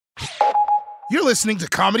You're listening to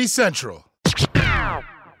Comedy Central.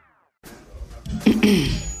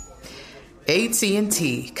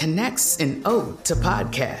 AT&T connects an ode to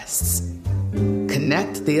podcasts.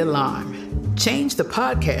 Connect the alarm. Change the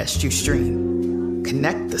podcast you stream.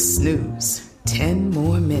 Connect the snooze. 10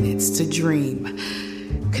 more minutes to dream.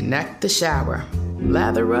 Connect the shower.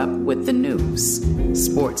 Lather up with the news.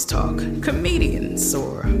 Sports talk, comedians,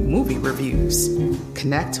 or movie reviews.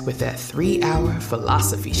 Connect with that 3-hour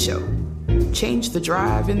philosophy show. Change the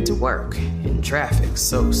drive into work in traffic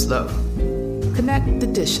so slow. Connect the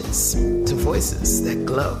dishes to voices that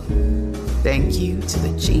glow. Thank you to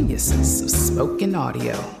the geniuses of spoken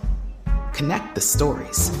audio. Connect the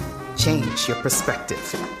stories. Change your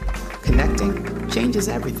perspective. Connecting changes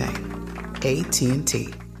everything.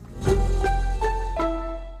 AT&T.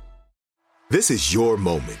 This is your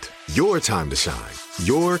moment, your time to shine,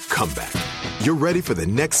 your comeback. You're ready for the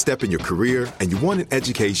next step in your career, and you want an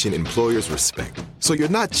education employers respect. So you're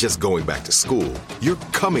not just going back to school, you're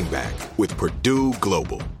coming back with Purdue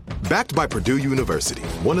Global. Backed by Purdue University,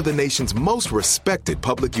 one of the nation's most respected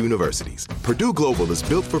public universities, Purdue Global is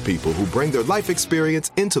built for people who bring their life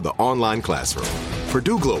experience into the online classroom.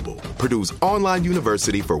 Purdue Global, Purdue's online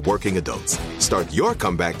university for working adults. Start your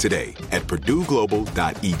comeback today at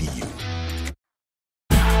purdueglobal.edu.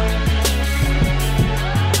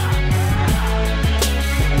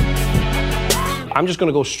 I'm just going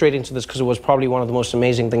to go straight into this because it was probably one of the most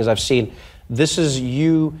amazing things I've seen. This is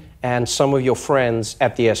you and some of your friends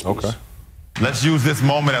at the ESPYs. Okay. Let's use this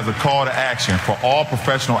moment as a call to action for all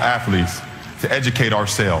professional athletes to educate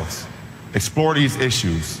ourselves, explore these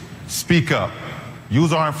issues, speak up,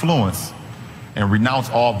 use our influence, and renounce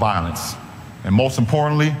all violence. And most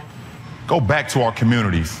importantly, go back to our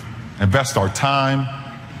communities, invest our time,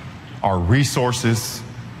 our resources,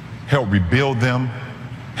 help rebuild them,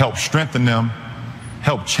 help strengthen them,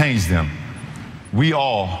 help change them. We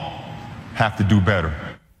all have to do better.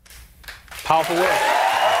 Powerful words.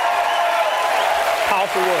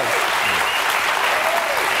 Powerful words.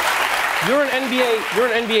 You're an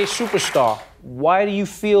NBA superstar. Why do you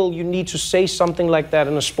feel you need to say something like that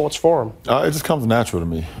in a sports forum? It just comes natural to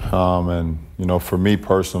me. And, you know, for me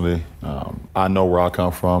personally, I know where I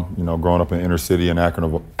come from, you know, growing up in inner city in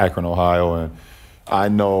Akron, Ohio, and I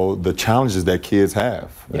know the challenges that kids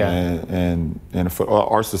have. Yeah. And for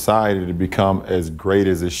our society to become as great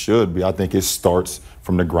as it should be, I think it starts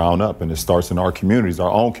from the ground up, and it starts in our communities, our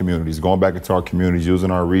own communities, going back into our communities, using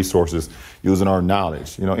our resources, using our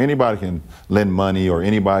knowledge. You know, anybody can lend money or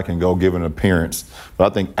anybody can go give an appearance, but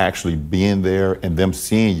I think actually being there and them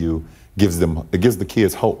seeing you gives the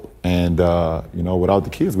kids hope. And, you know, without the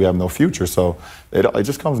kids, we have no future. So it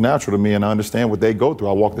just comes natural to me, and I understand what they go through.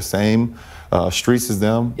 I walk the same streets as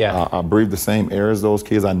them. Yeah. I breathe the same air as those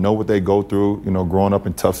kids. I know what they go through, you know, growing up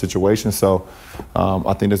in tough situations. So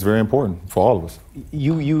I think that's very important for all of us.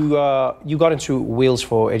 You got into Wheels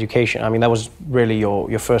for Education. I mean, that was really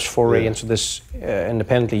your first foray into this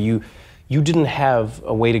independently. You didn't have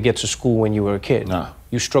a way to get to school when you were a kid. No.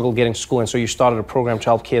 You struggled getting to school, and so you started a program to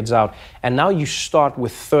help kids out. And now you start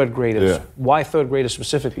with third graders. Yeah. Why third graders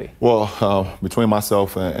specifically? Well, between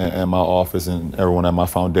myself and my office and everyone at my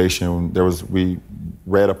foundation, we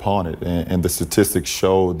read upon it, and the statistics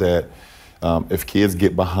show that if kids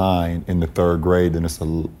get behind in the third grade, then it's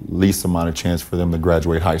the least amount of chance for them to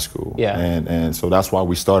graduate high school. Yeah. And so that's why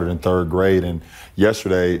we started in third grade. And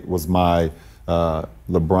yesterday was my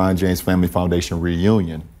LeBron James Family Foundation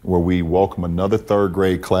reunion, where we welcome another third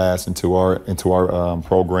grade class into our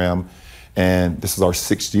program, and this is our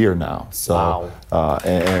 6th year now. So, wow.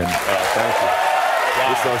 Thank you. Wow.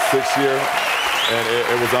 This is our 6th year, and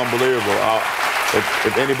it was unbelievable.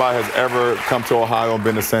 If anybody has ever come to Ohio and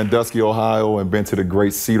been to Sandusky, Ohio, and been to the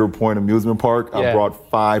great Cedar Point amusement park, I brought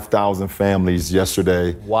 5,000 families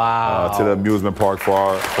yesterday. Wow. To the amusement park for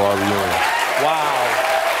our reunion. Wow.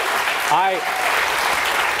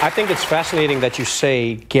 I think it's fascinating that you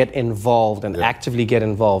say get involved and actively get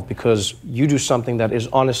involved, because you do something that is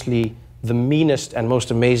honestly the meanest and most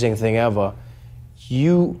amazing thing ever.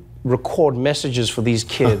 You record messages for these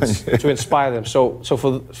kids to inspire them. So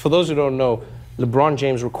for those who don't know, LeBron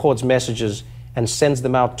James records messages and sends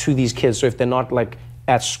them out to these kids. So if they're not like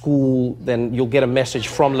at school, then you'll get a message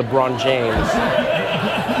from LeBron James.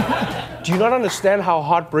 Do you not understand how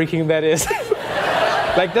heartbreaking that is?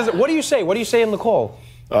 Like, what do you say? What do you say in the call?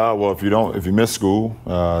 Well, if you miss school,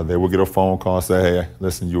 they will get a phone call and say, hey,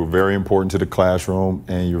 listen, you were very important to the classroom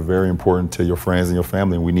and you're very important to your friends and your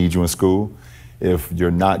family, and we need you in school. If you're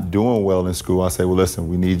not doing well in school, I say, well, listen,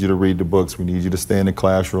 we need you to read the books. We need you to stay in the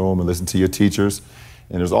classroom and listen to your teachers.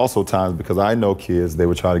 And there's also times, because I know kids, they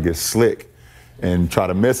would try to get slick and try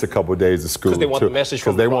to miss a couple of days of school. Because they want the message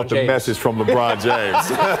from LeBron James. Because they want the message from LeBron James.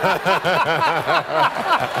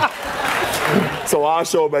 So I'll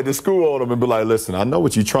show up at the school on them and be like, listen, I know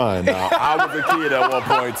what you're trying now. I was a kid at one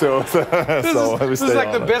point, too. This is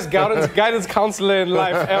like the best guidance counselor in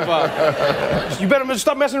life ever. You better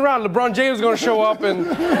stop messing around. LeBron James is going to show up. And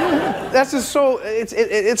that's just so,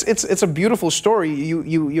 it's a beautiful story.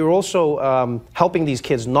 You're also helping these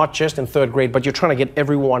kids, not just in third grade, but you're trying to get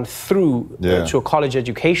everyone through to a college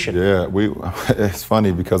education. Yeah, it's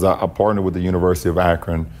funny because I partnered with the University of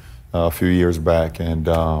Akron a few years back, and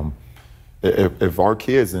if our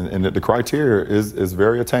kids, and the criteria is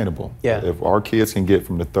very attainable. Yeah. If our kids can get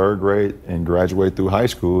from the third grade and graduate through high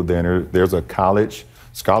school, then there's a college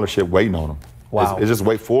scholarship waiting on them. Wow. It's just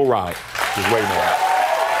wait full ride, just waiting on them.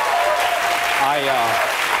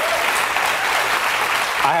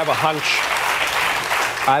 I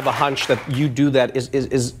have a hunch that you do that.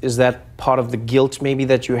 Is that part of the guilt maybe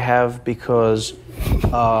that you have because?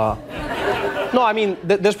 No, I mean,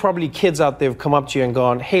 there's probably kids out there who've come up to you and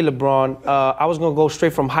gone, hey, LeBron, I was going to go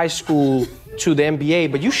straight from high school to the NBA,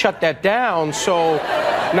 but you shut that down, so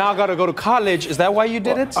now I got to go to college. Is that why you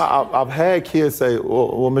did it? I've had kids say,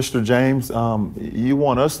 well, Mr. James, you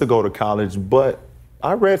want us to go to college, but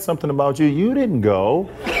I read something about you. You didn't go.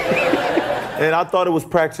 And I thought it was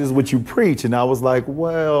practice what you preach. And I was like,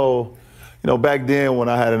 well, you know, back then when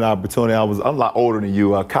I had an opportunity, I'm a lot older than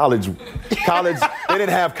you. College, they didn't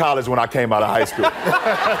have college when I came out of high school.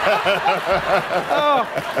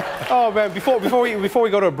 Oh man, before we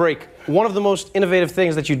go to a break, one of the most innovative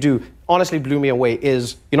things that you do, honestly blew me away,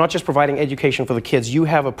 is you're not just providing education for the kids, you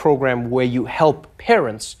have a program where you help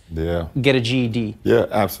parents get a GED. Yeah,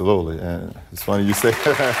 absolutely. And it's funny you say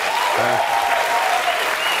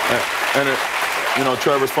you know,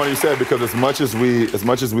 Trevor, it's funny you said, because as much as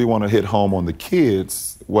we want to hit home on the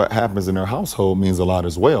kids, what happens in their household means a lot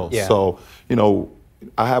as well. Yeah. So, you know,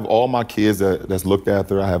 I have all my kids that's looked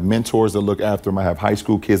after. I have mentors that look after them. I have high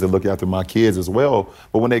school kids that look after my kids as well.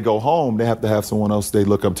 But when they go home, they have to have someone else they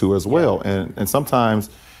look up to as well. Yeah. And sometimes,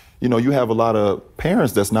 you know, you have a lot of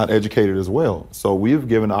parents that's not educated as well. So we've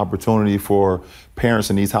given an opportunity for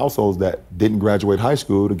parents in these households that didn't graduate high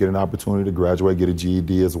school to get an opportunity to graduate, get a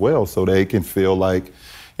GED as well, so they can feel like,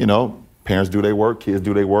 you know, parents do their work, kids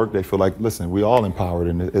do their work. They feel like, listen, we all empowered,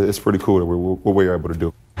 and it's pretty cool that what we're able to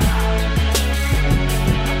do.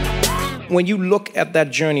 When you look at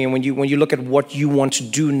that journey and when you look at what you want to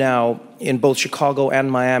do now in both Chicago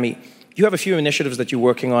and Miami, you have a few initiatives that you're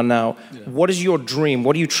working on now. Yeah. What is your dream?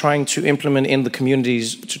 What are you trying to implement in the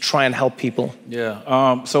communities to try and help people?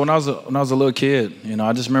 Yeah. So when I was a little kid, you know,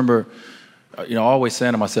 I just remember, you know, always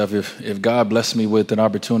saying to myself, if God blessed me with an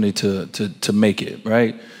opportunity to make it,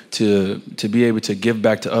 right, to be able to give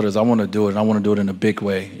back to others, I want to do it. And I want to do it in a big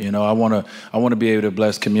way. You know, I want to be able to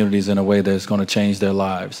bless communities in a way that's going to change their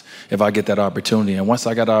lives if I get that opportunity. And once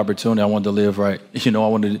I got the opportunity, I wanted to live right. You know, I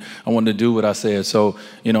wanted to do what I said. So,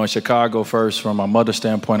 you know, in Chicago first, from my mother's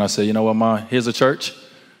standpoint, I said, you know what, Ma, here's a church.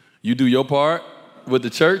 You do your part with the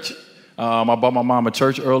church. I bought my mom a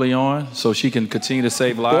church early on so she can continue to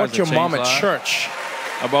save lives. Bought your mom a church.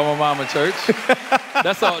 I bought my mom a church.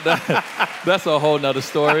 That's a whole nother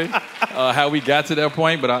story, how we got to that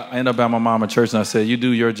point. But I ended up buying my mom a church, and I said, you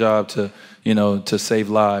do your job to save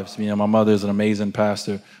lives. You know, my mother is an amazing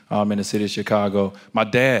pastor in the city of Chicago. My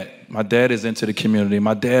dad is into the community.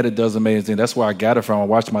 My dad does amazing. That's where I got it from. I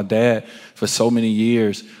watched my dad for so many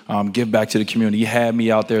years give back to the community. He had me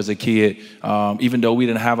out there as a kid. Even though we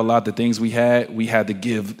didn't have a lot, the things we had to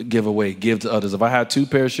give away, give to others. If I had 2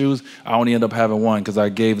 pair of shoes, I only end up having 1 because I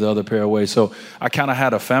gave the other pair away. So I kind of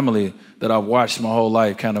had a family that I've watched my whole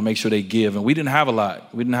life kind of make sure they give. And we didn't have a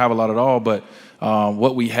lot. We didn't have a lot at all, but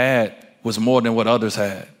what we had was more than what others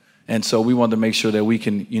had. And so we wanted to make sure that we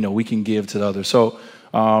can give to others. So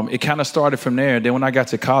it kind of started from there. And then when I got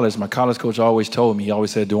to college, my college coach always told me, he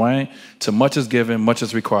always said, Dwayne, to much is given, much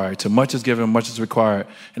is required. To much is given, much is required.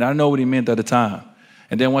 And I didn't know what he meant at the time.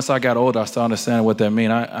 And then once I got older, I started understanding what that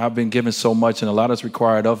meant. I've been given so much, and a lot is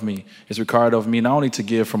required of me. It's required of me not only to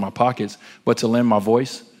give from my pockets, but to lend my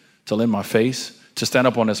voice, to lend my face, to stand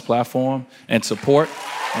up on this platform and support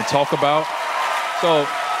and talk about. So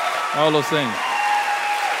all those things.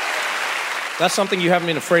 That's something you haven't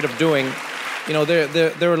been afraid of doing. You know,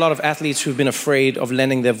 there are a lot of athletes who've been afraid of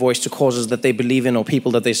lending their voice to causes that they believe in or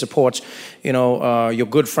people that they support. You know, your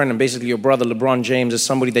good friend and basically your brother, LeBron James, is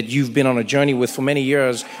somebody that you've been on a journey with for many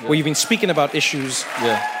years, where you've been speaking about issues.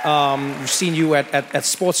 Yeah. We've seen you at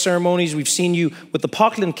sports ceremonies. We've seen you with the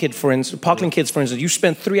Parkland kids, for instance. You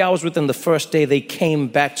spent 3 hours with them the first day they came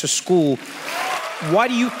back to school. Why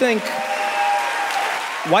do you think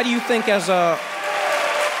as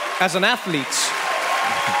As an athlete,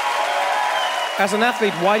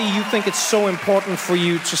 why do you think it's so important for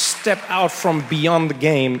you to step out from beyond the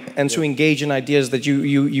game and to engage in ideas that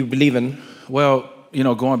you believe in? Well,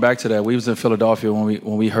 going back to that, we was in Philadelphia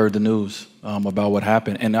when we heard the news about what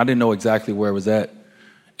happened, and I didn't know exactly where it was at.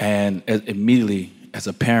 And immediately, as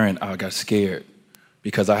a parent, I got scared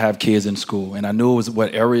because I have kids in school, and I knew it was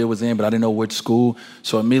what area it was in, but I didn't know which school.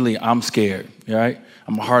 So immediately, I'm scared, right?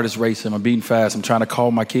 My heart is racing. I'm beating fast. I'm trying to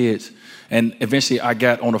call my kids. And eventually, I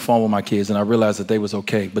got on the phone with my kids, and I realized that they was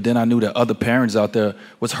okay. But then I knew that other parents out there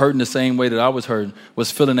was hurting the same way that I was hurting,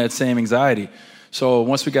 was feeling that same anxiety. So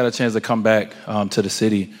once we got a chance to come back to the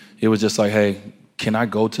city, it was just like, hey, can I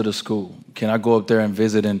go to the school? Can I go up there and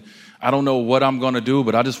visit? And I don't know what I'm going to do,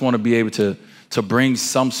 but I just want to be able to bring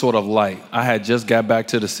some sort of light. I had just got back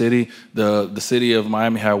to the city. The city of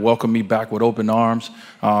Miami had welcomed me back with open arms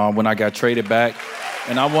when I got traded back,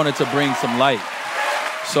 and I wanted to bring some light.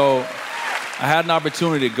 So I had an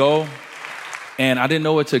opportunity to go, and I didn't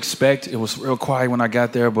know what to expect. It was real quiet when I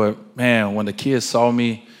got there, but man, when the kids saw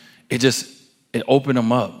me, it opened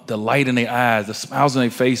them up. The light in their eyes, the smiles on their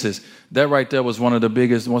faces. That right there was one of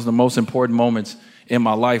the most important moments in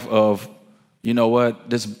my life of,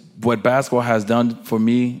 what basketball has done for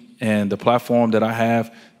me and the platform that I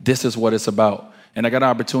have, this is what it's about. And I got an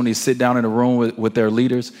opportunity to sit down in a room with their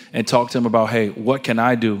leaders and talk to them about, hey, what can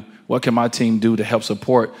I do? What can my team do to help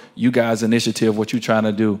support you guys' initiative, what you're trying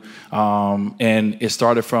to do? And it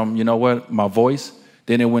started from, my voice.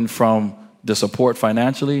 Then it went from the support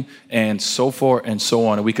financially, and so forth and so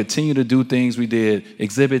on. And we continue to do things. We did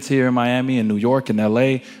exhibits here in Miami and New York and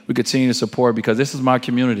LA. We continue to support because this is my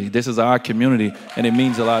community. This is our community, and it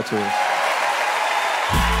means a lot to us.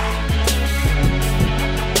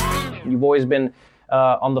 You've always been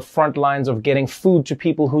on the front lines of getting food to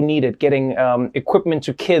people who need it, getting equipment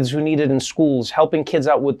to kids who need it in schools, helping kids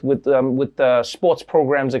out with sports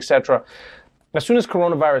programs, etc. As soon as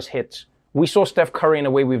coronavirus hit, we saw Steph Curry in a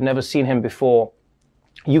way we've never seen him before.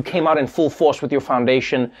 You came out in full force with your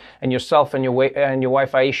foundation, and yourself and your wife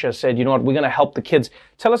Aisha said, we're going to help the kids.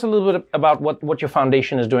 Tell us a little bit about what your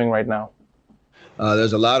foundation is doing right now.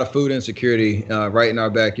 There's a lot of food insecurity right in our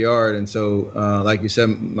backyard. And so, like you said,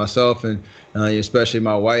 myself and especially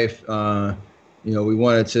my wife, we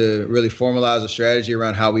wanted to really formalize a strategy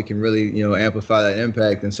around how we can really, amplify that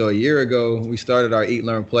impact. And so a year ago, we started our Eat,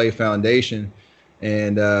 Learn, Play Foundation.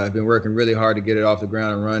 And I've been working really hard to get it off the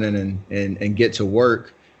ground and running and get to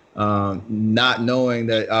work, not knowing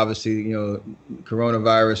that obviously,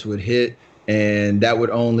 coronavirus would hit, and that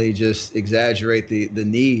would only just exaggerate the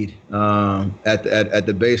need at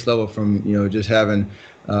the base level from, just having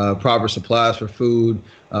proper supplies for food,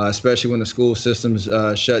 especially when the school systems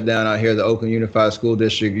shut down out here, the Oakland Unified School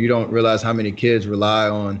District. You don't realize how many kids rely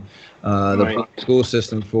on the school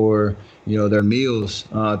system for, their meals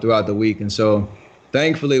throughout the week. And so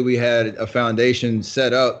thankfully, we had a foundation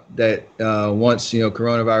set up that once,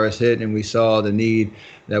 coronavirus hit and we saw the need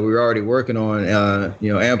that we were already working on,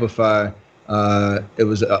 amplify, it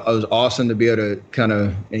was awesome to be able to kind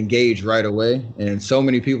of engage right away. And so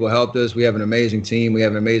many people helped us. We have an amazing team. We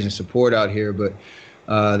have an amazing support out here, but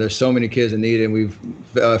there's so many kids in need, and we've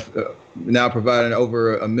now provided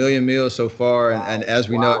over 1 million meals so far. And as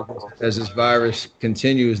we know, as this virus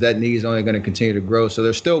continues, that need is only going to continue to grow. So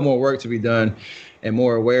there's still more work to be done, and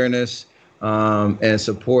more awareness and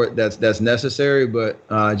support that's necessary, but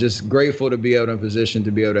just grateful to be able to in a position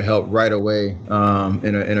to be able to help right away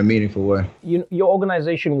in a meaningful way. Your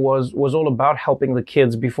organization was all about helping the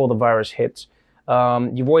kids before the virus hit.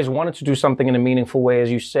 You've always wanted to do something in a meaningful way,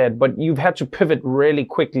 as you said, but you've had to pivot really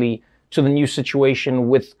quickly to the new situation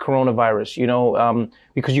with coronavirus,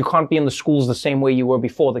 because you can't be in the schools the same way you were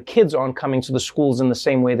before. The kids aren't coming to the schools in the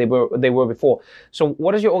same way they were before. So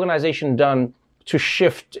what has your organization done to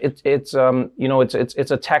shift its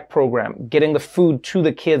attack program, getting the food to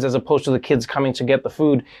the kids as opposed to the kids coming to get the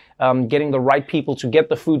food, getting the right people to get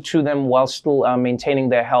the food to them while still maintaining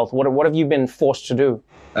their health? What have you been forced to do?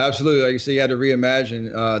 Absolutely. Like you say, you had to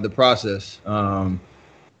reimagine the process.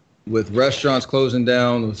 With restaurants closing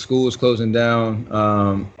down, with schools closing down,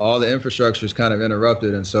 all the infrastructure is kind of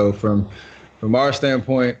interrupted. And so from our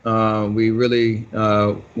standpoint, we really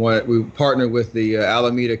we partnered with the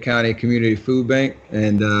Alameda County Community Food Bank,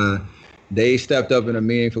 and they stepped up in a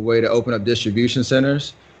meaningful way to open up distribution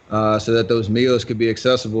centers so that those meals could be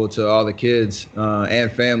accessible to all the kids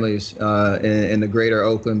and families in the greater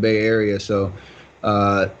Oakland Bay area. So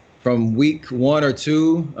from week 1 or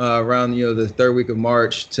 2, around the third week of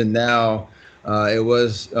March to now, it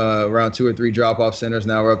was around 2 or 3 drop-off centers.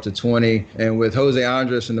 Now we're up to 20. And with Jose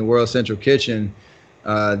Andres and the World Central Kitchen,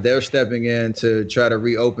 They're stepping in to try to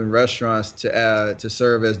reopen restaurants to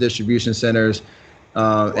serve as distribution centers,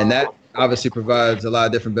 and that obviously provides a lot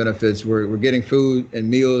of different benefits. We're getting food and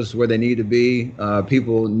meals where they need to be.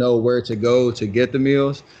 People know where to go to get the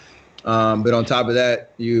meals. But on top of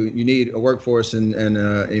that, you need a workforce and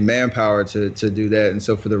a manpower to do that. And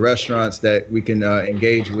so for the restaurants that we can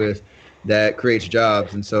engage with, that creates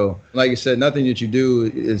jobs. And so, like you said, nothing that you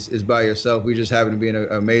do is by yourself. We just happen to be in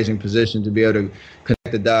an amazing position to be able to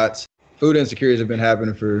connect the dots. Food insecurities have been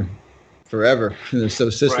happening for forever.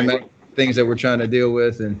 So systematic things that we're trying to deal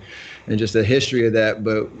with and just a history of that.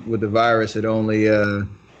 But with the virus, it only,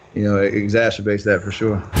 exacerbates that for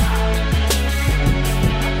sure.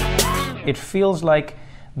 It feels like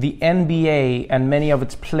the NBA and many of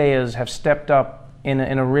its players have stepped up in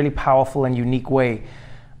a really powerful and unique way.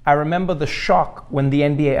 I remember the shock when the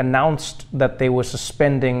NBA announced that they were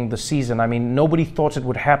suspending the season. I mean, nobody thought it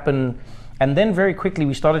would happen. And then very quickly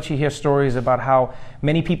we started to hear stories about how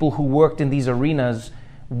many people who worked in these arenas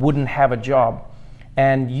wouldn't have a job.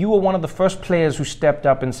 And you were one of the first players who stepped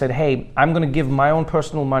up and said, hey, I'm going to give my own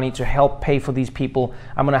personal money to help pay for these people.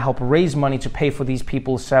 I'm going to help raise money to pay for these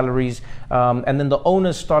people's salaries. And then the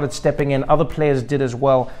owners started stepping in. Other players did as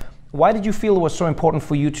well. Why did you feel it was so important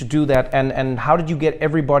for you to do that? And how did you get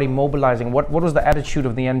everybody mobilizing? What was the attitude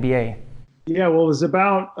of the NBA? Yeah, well, it was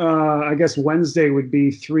about, I guess Wednesday would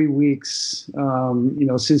be 3 weeks,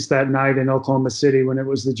 since that night in Oklahoma City when it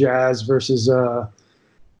was the Jazz versus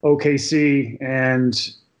OKC.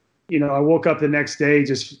 And, I woke up the next day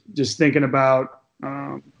just thinking about,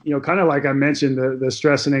 kind of like I mentioned, the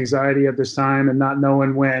stress and anxiety of this time and not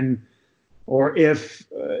knowing when or if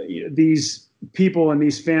these people and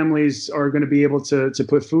these families are going to be able to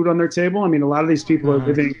put food on their table. I mean, a lot of these people are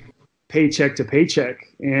living paycheck to paycheck.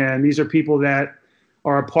 And these are people that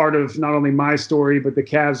are a part of not only my story, but the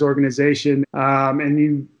Cavs organization. And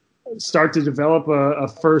you start to develop a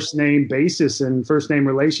first name basis and first name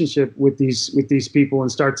relationship with these people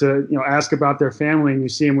and start to, ask about their family. And you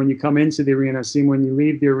see them when you come into the arena, see them when you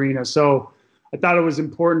leave the arena. So I thought it was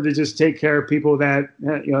important to just take care of people that,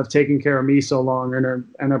 have taken care of me so long and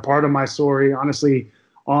are part of my story, honestly,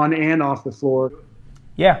 on and off the floor.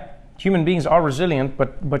 Yeah. Human beings are resilient,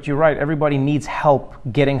 but you're right. Everybody needs help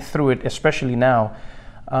getting through it, especially now.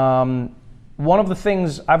 One of the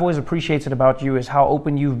things I've always appreciated about you is how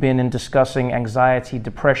open you've been in discussing anxiety,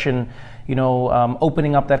 depression,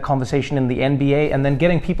 opening up that conversation in the NBA and then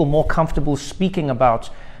getting people more comfortable speaking about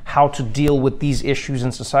how to deal with these issues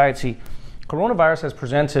in society. Coronavirus has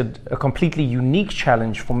presented a completely unique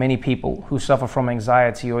challenge for many people who suffer from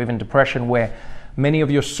anxiety or even depression, where many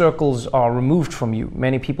of your circles are removed from you.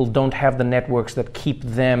 Many people don't have the networks that keep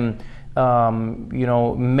them,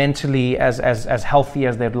 mentally as healthy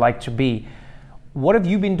as they'd like to be. What have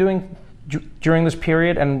you been doing during this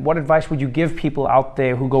period, and what advice would you give people out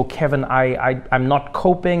there who go, Kevin, I'm not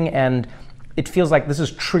coping, and it feels like this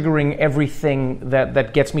is triggering everything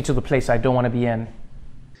that gets me to the place I don't want to be in?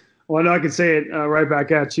 Well, I know I could say it right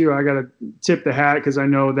back at you. I got to tip the hat because I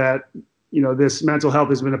know that this mental health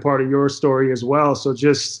has been a part of your story as well. So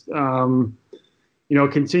just,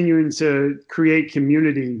 continuing to create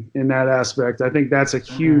community in that aspect. I think that's a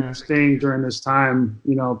huge thing during this time.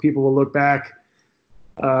 People will look back,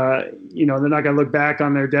 they're not going to look back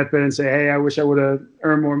on their deathbed and say, hey, I wish I would have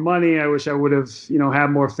earned more money. I wish I would have, had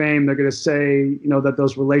more fame. They're going to say, that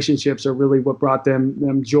those relationships are really what brought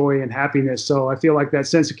them joy and happiness. So I feel like that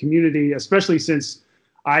sense of community, especially since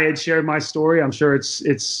I had shared my story. I'm sure it's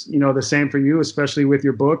the same for you, especially with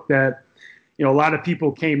your book, that, a lot of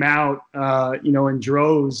people came out, in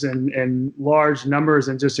droves and large numbers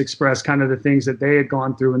and just expressed kind of the things that they had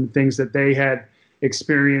gone through and the things that they had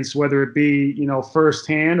experienced, whether it be,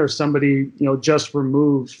 firsthand or somebody, just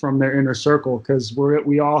removed from their inner circle. Because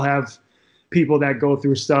we all have people that go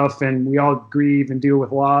through stuff and we all grieve and deal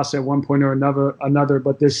with loss at one point or another.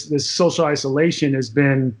 But this social isolation has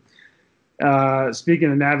been,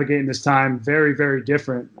 speaking of navigating this time, very, very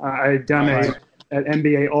different. I had done at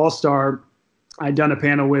NBA All-Star, I'd done a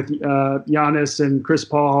panel with Giannis and Chris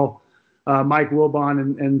Paul, Mike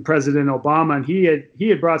Wilbon and President Obama. And he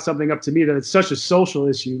had brought something up to me that it's such a social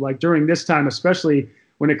issue, like during this time, especially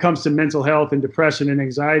when it comes to mental health and depression and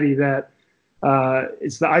anxiety, that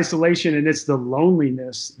it's the isolation and it's the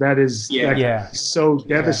loneliness that is so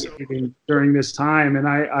devastating during this time. And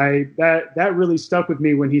that really stuck with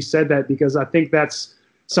me when he said that, because I think that's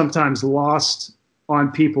sometimes lost on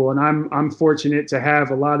people. And I'm fortunate to have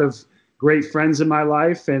a lot of great friends in my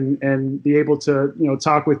life and be able to,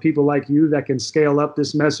 talk with people like you that can scale up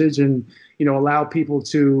this message and, allow people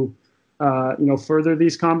to, further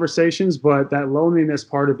these conversations. But that loneliness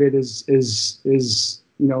part of it is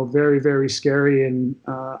very, very scary. And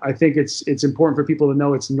I think it's important for people to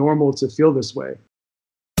know it's normal to feel this way.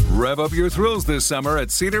 Rev up your thrills this summer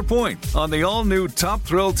at Cedar Point on the all-new Top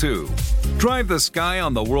Thrill 2. Drive the sky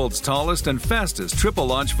on the world's tallest and fastest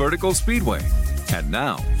triple-launch vertical speedway. And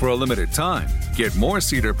now, for a limited time, get more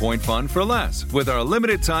Cedar Point fun for less with our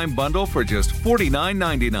limited-time bundle for just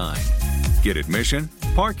 $49.99. Get admission,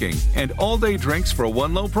 parking, and all-day drinks for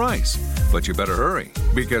one low price. But you better hurry,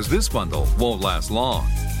 because this bundle won't last long.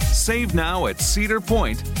 Save now at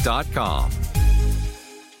cedarpoint.com.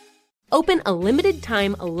 Open a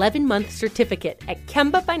limited-time 11-month certificate at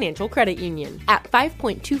Kemba Financial Credit Union. At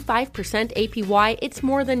 5.25% APY, it's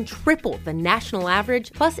more than triple the national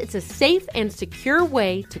average, plus it's a safe and secure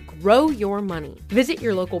way to grow your money. Visit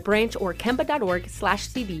your local branch or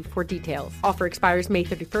kemba.org/CD for details. Offer expires May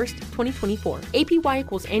 31st, 2024. APY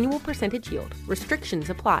equals annual percentage yield. Restrictions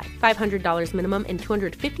apply. $500 minimum and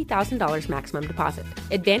 $250,000 maximum deposit.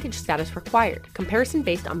 Advantage status required. Comparison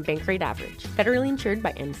based on bank rate average. Federally insured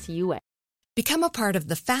by NCUA. Become a part of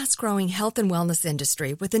the fast-growing health and wellness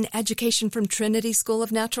industry with an education from Trinity School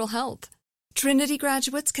of Natural Health. Trinity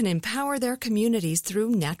graduates can empower their communities through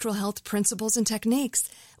natural health principles and techniques,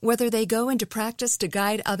 whether they go into practice to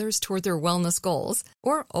guide others toward their wellness goals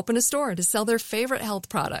or open a store to sell their favorite health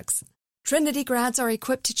products. Trinity grads are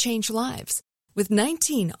equipped to change lives with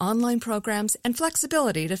 19 online programs and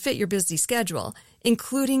flexibility to fit your busy schedule,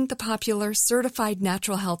 including the popular Certified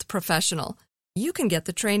Natural Health Professional. You can get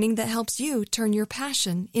the training that helps you turn your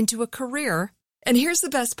passion into a career. And here's the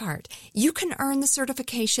best part. You can earn the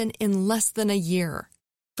certification in less than a year.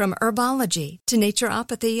 From herbology to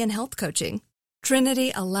naturopathy and health coaching,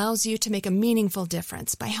 Trinity allows you to make a meaningful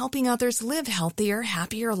difference by helping others live healthier,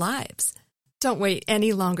 happier lives. Don't wait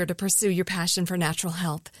any longer to pursue your passion for natural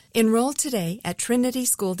health. Enroll today at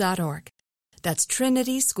trinityschool.org. That's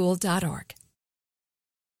trinityschool.org.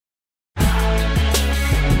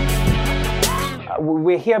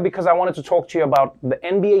 We're here because I wanted to talk to you about the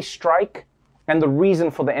NBA strike and the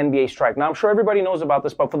reason for the NBA strike. Now, I'm sure everybody knows about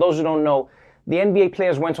this, but for those who don't know, the NBA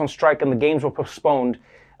players went on strike and the games were postponed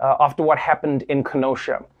after what happened in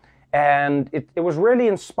Kenosha. And it was really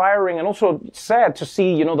inspiring and also sad to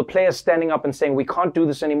see, the players standing up and saying, we can't do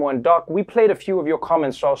this anymore. And Doc, we played a few of your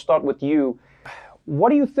comments, so I'll start with you. What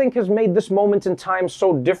do you think has made this moment in time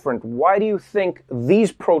so different? Why do you think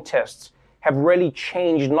these protests have really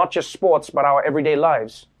changed not just sports, but our everyday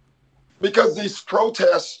lives? Because these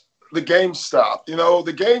protests, the games stopped.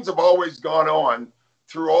 The games have always gone on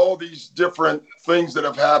through all these different things that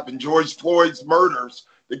have happened. George Floyd's murders,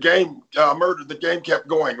 the game kept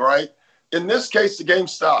going, right? In this case, the game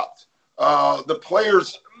stopped. The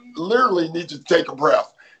players literally need to take a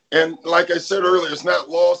breath. And like I said earlier, it's not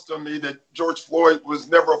lost on me that George Floyd was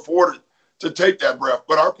never afforded to take that breath,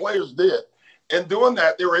 but our players did. And doing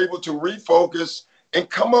that, they were able to refocus and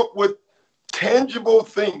come up with tangible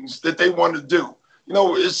things that they want to do.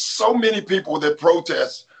 It's so many people that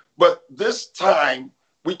protest, but this time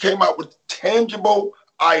we came out with tangible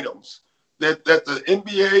items that the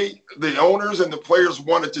NBA, the owners, and the players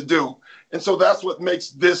wanted to do. And so that's what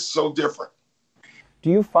makes this so different. Do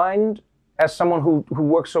you find, as someone who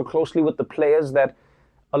works so closely with the players, that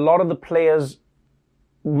a lot of the players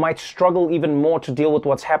might struggle even more to deal with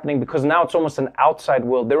what's happening because now it's almost an outside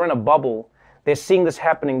world. They're in a bubble. They're seeing this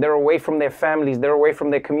happening. They're away from their families. They're away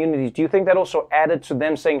from their communities. Do you think that also added to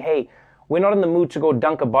them saying, hey, we're not in the mood to go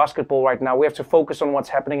dunk a basketball right now. We have to focus on what's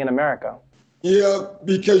happening in America? Yeah,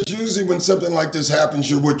 because usually when something like this happens,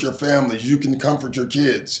 you're with your families. You can comfort your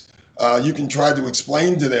kids. You can try to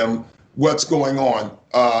explain to them what's going on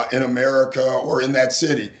in America or in that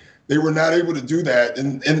city. They were not able to do that.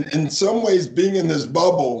 And in some ways, being in this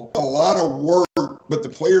bubble, a lot of work, but the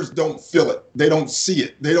players don't feel it. They don't see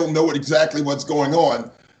it. They don't know exactly what's going on.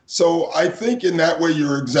 So I think in that way,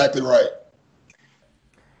 you're exactly right.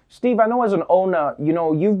 Steve, I know as an owner,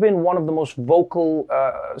 you've been one of the most vocal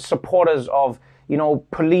supporters of,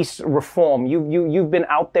 police reform. You've been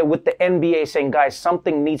out there with the NBA saying, guys,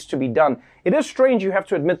 something needs to be done. It is strange, you have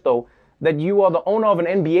to admit, though, that you are the owner of an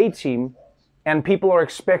NBA team and people are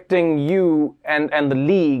expecting you and the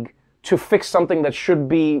league to fix something that should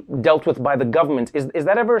be dealt with by the government. Is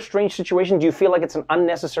that ever a strange situation? Do you feel like it's an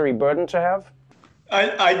unnecessary burden to have?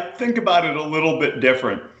 I think about it a little bit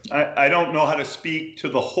different. I don't know how to speak to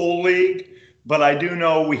the whole league, but I do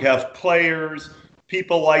know we have players,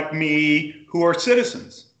 people like me who are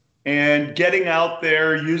citizens, and getting out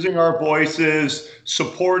there, using our voices,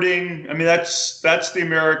 supporting. I mean, that's the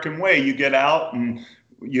American way. You get out and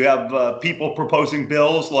you have people proposing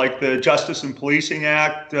bills like the Justice and Policing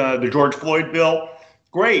Act, the George Floyd bill.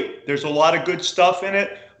 Great. There's a lot of good stuff in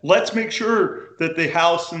it, let's make sure that the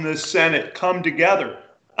House and the Senate come together.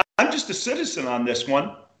 I'm just a citizen on this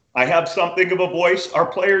one. I have something of a voice. Our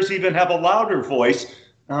players even have a louder voice.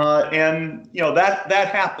 And, that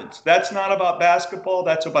happens. That's not about basketball.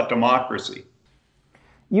 That's about democracy.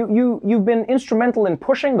 You've been instrumental in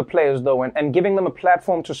pushing the players, though, and giving them a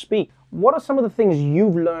platform to speak. What are some of the things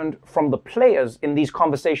you've learned from the players in these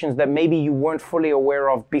conversations that maybe you weren't fully aware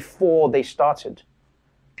of before they started?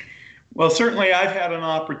 Well, certainly I've had an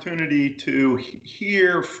opportunity to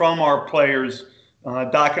hear from our players.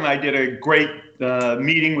 Doc and I did a great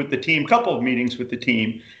meeting with the team, couple of meetings with the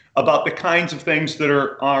team, about the kinds of things that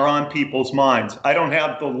are on people's minds. I don't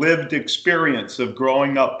have the lived experience of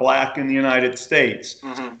growing up black in the United States.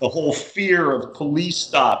 Mm-hmm. The whole fear of police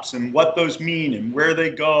stops and what those mean and where they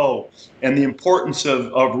go, and the importance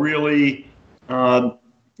of really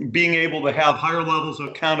being able to have higher levels of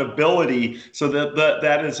accountability so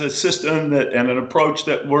that is a system and an approach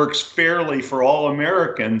that works fairly for all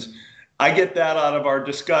Americans. I get that out of our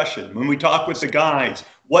discussion. When we talk with the guys,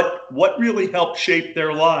 what really helped shape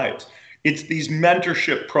their lives? It's these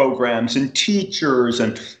mentorship programs and teachers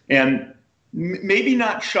and maybe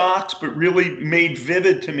not shocked, but really made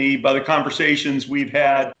vivid to me by the conversations we've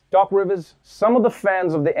had. Doc Rivers, some of the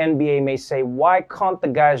fans of the NBA may say, why can't the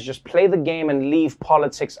guys just play the game and leave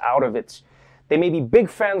politics out of it? They may be big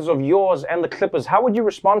fans of yours and the Clippers. How would you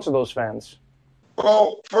respond to those fans?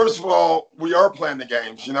 Well, first of all, we are playing the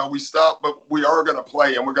games. We stop, but we are going to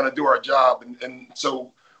play and we're going to do our job. And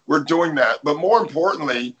so we're doing that. But more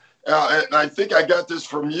importantly, and I think I got this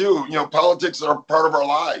from you, politics are part of our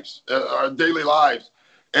lives, our daily lives.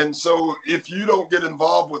 And so if you don't get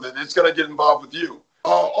involved with it, it's going to get involved with you.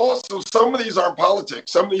 Also, some of these aren't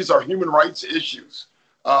politics. Some of these are human rights issues.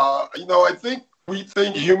 I think we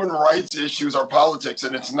think human rights issues are politics,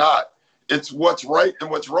 and it's not. It's what's right and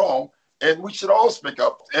what's wrong. And we should all speak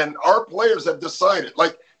up. And our players have decided,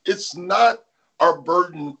 it's not our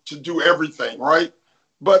burden to do everything, right?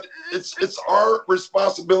 But it's our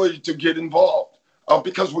responsibility to get involved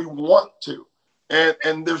because we want to.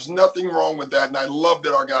 And there's nothing wrong with that. And I love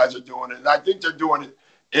that our guys are doing it. And I think they're doing it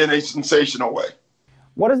in a sensational way.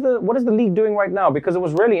 What is the league doing right now? Because it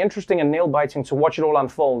was really interesting and nail-biting to watch it all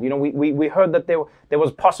unfold. We heard that there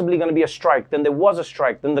was possibly going to be a strike. Then there was a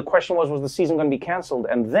strike. Then the question was the season going to be canceled?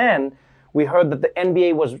 And then we heard that the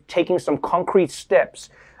NBA was taking some concrete steps.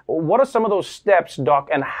 What are some of those steps, Doc,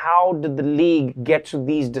 and how did the league get to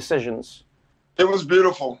these decisions? It was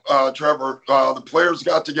beautiful, Trevor. The players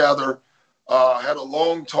got together, had a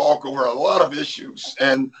long talk over a lot of issues,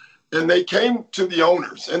 and they came to the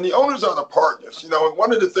owners. And the owners are the partners. And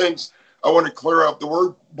one of the things I want to clear up, the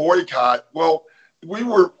word boycott, well, we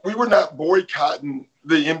were not boycotting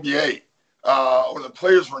the NBA, or the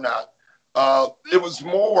players were not. It was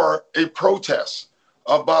more a protest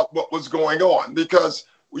about what was going on because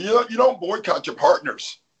you don't boycott your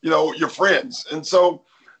partners, your friends. And so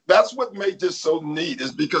that's what made this so neat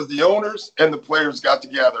is because the owners and the players got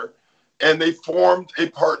together and they formed a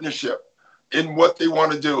partnership in what they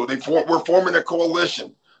want to do. We're forming a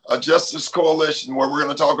coalition, a justice coalition where we're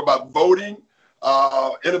going to talk about voting,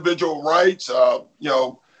 individual rights.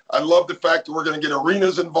 I love the fact that we're going to get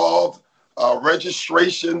arenas involved.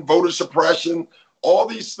 Registration, voter suppression, all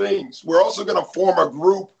these things. We're also going to form a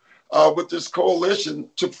group with this coalition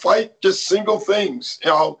to fight just single things.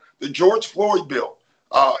 The George Floyd bill,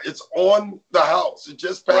 it's on the House. It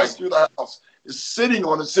just passed through the House. It's sitting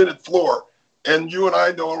on the Senate floor. And you and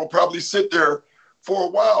I know it'll probably sit there for a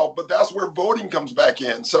while, but that's where voting comes back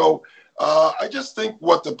in. So I just think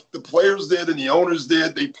what the players did and the owners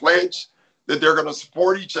did, they pledged that they're going to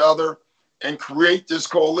support each other and create this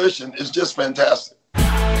coalition is just fantastic.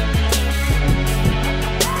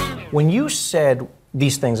 When you said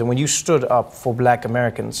these things and when you stood up for Black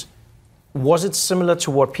Americans, was it similar to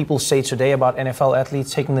what people say today about NFL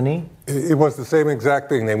athletes taking the knee? It was the same exact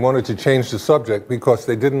thing. They wanted to change the subject because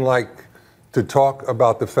they didn't like to talk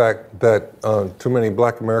about the fact that too many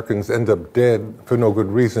Black Americans end up dead for no good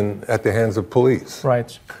reason at the hands of police.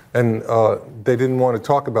 Right. And they didn't want to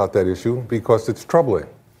talk about that issue because it's troubling.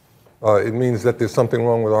 It means that there's something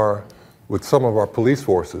wrong with some of our police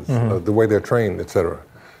forces, the way they're trained, et cetera.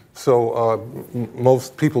 So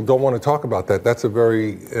most people don't want to talk about that. That's a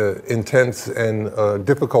very intense and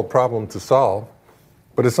difficult problem to solve,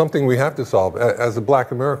 but it's something we have to solve. As a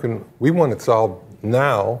Black American, we want it solved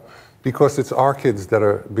now because it's our kids that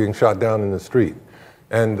are being shot down in the street.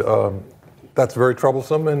 And that's very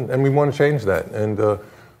troublesome, and we want to change that. And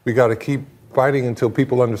we got to keep fighting until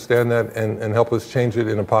people understand that and help us change it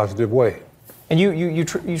in a positive way. And you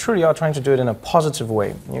truly are trying to do it in a positive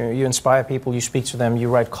way. You inspire people, you speak to them, you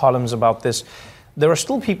write columns about this. there are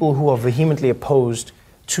still people who are vehemently opposed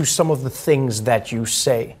to some of the things that you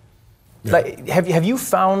say. Yeah. Like, have you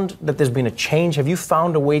found that there's been a change? Have you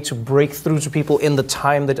found a way to break through to people in the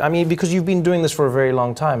time that, I mean, because you've been doing this for a very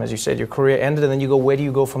long time, as you said, your career ended, and then you go, where do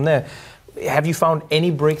you go from there? Have you found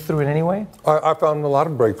any breakthrough in any way? I found a lot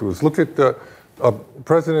of breakthroughs. Look at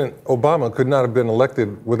President Obama could not have been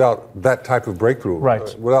elected without that type of breakthrough.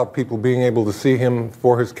 Right. Without people being able to see him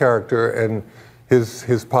for his character and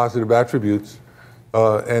his positive attributes,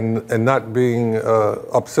 and not being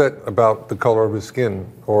upset about the color of his skin,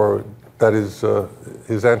 or that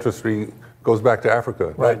his ancestry goes back to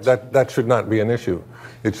Africa. Right. That should not be an issue.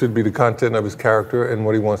 It should be the content of his character and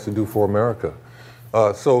what he wants to do for America.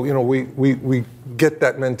 So, you know, we get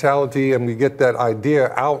that mentality and we get that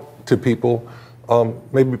idea out to people.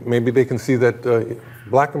 Maybe they can see that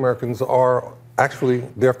Black Americans are actually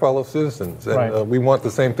their fellow citizens, and right. We want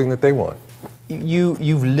the same thing that they want.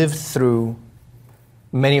 You've lived through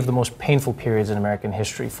many of the most painful periods in American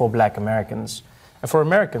history for Black Americans, and for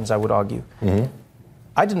Americans, I would argue. Mm-hmm.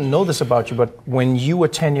 I didn't know this about you, but when you were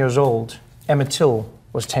 10 years old, Emmett Till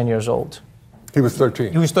was 10 years old. He was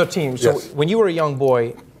 13. He was 13. So yes. When you were a young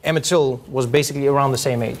boy, Emmett Till was basically around the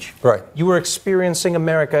same age. Right. You were experiencing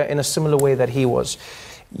America in a similar way that he was.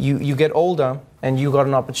 You get older, and you had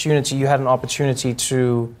an opportunity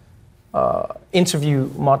to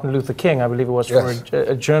interview Martin Luther King, I believe it was, yes. for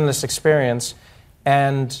a journalist experience,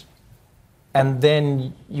 and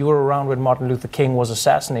then you were around when Martin Luther King was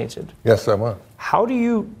assassinated. Yes, I was. How do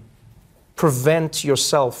you prevent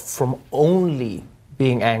yourself from only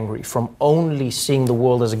being angry, from only seeing the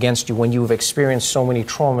world as against you when you've experienced so many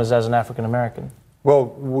traumas as an African American? Well,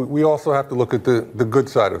 we also have to look at the good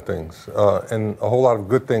side of things, and a whole lot of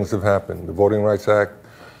good things have happened. The Voting Rights Act,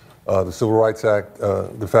 the Civil Rights Act,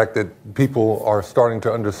 the fact that people are starting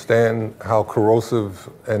to understand how corrosive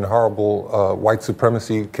and horrible white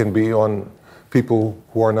supremacy can be on people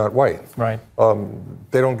who are not white. Right.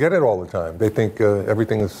 They don't get it all the time. They think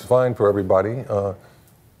everything is fine for everybody.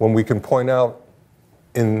 When we can point out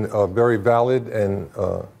in very valid and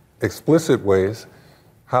explicit ways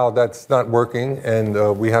how that's not working,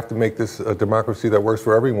 and we have to make this a democracy that works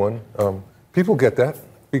for everyone, people get that,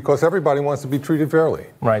 because everybody wants to be treated fairly.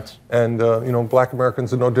 Right. And, Black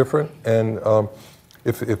Americans are no different. And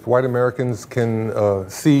if white Americans can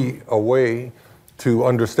see a way to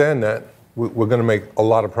understand that, we're going to make a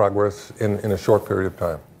lot of progress in a short period of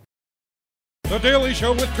time. The Daily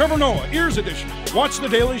Show with Trevor Noah, Ears Edition. Watch The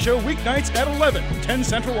Daily Show weeknights at 11, 10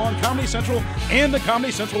 Central on Comedy Central and the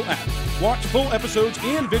Comedy Central app. Watch full episodes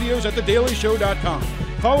and videos at thedailyshow.com.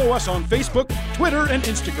 Follow us on Facebook, Twitter, and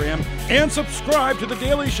Instagram, and subscribe to The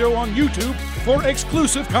Daily Show on YouTube for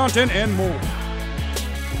exclusive content and more.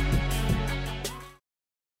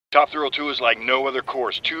 Top Thrill 2 is like no other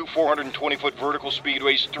course. 2 420-foot vertical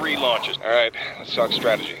speedways, 3 launches. All right, let's talk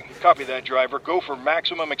strategy. Copy that, driver. Go for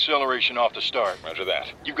maximum acceleration off the start. Roger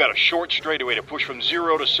that. You've got a short straightaway to push from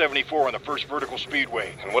 0 to 74 on the first vertical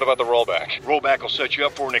speedway. And what about the rollback? Rollback will set you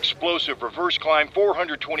up for an explosive reverse climb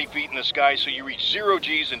 420 feet in the sky so you reach 0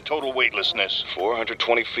 G's in total weightlessness.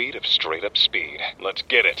 420 feet of straight-up speed. Let's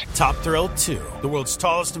get it. Top Thrill 2, the world's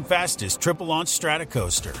tallest and fastest triple-launch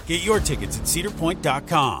stratocoaster. Get your tickets at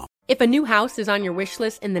cedarpoint.com. If a new house is on your wish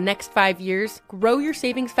list in the next 5 years, grow your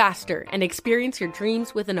savings faster and experience your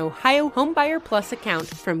dreams with an Ohio Homebuyer Plus account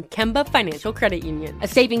from Kemba Financial Credit Union. A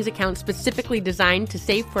savings account specifically designed to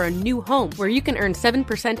save for a new home, where you can earn 7%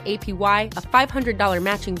 APY, a $500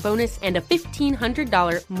 matching bonus, and a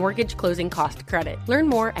 $1,500 mortgage closing cost credit. Learn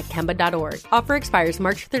more at Kemba.org. Offer expires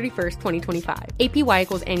March 31st, 2025. APY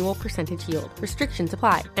equals annual percentage yield. Restrictions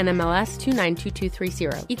apply. NMLS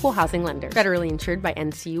 292230. Equal housing lender. Federally insured by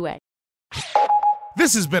NCUA.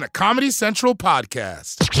 This has been a Comedy Central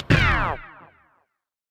podcast.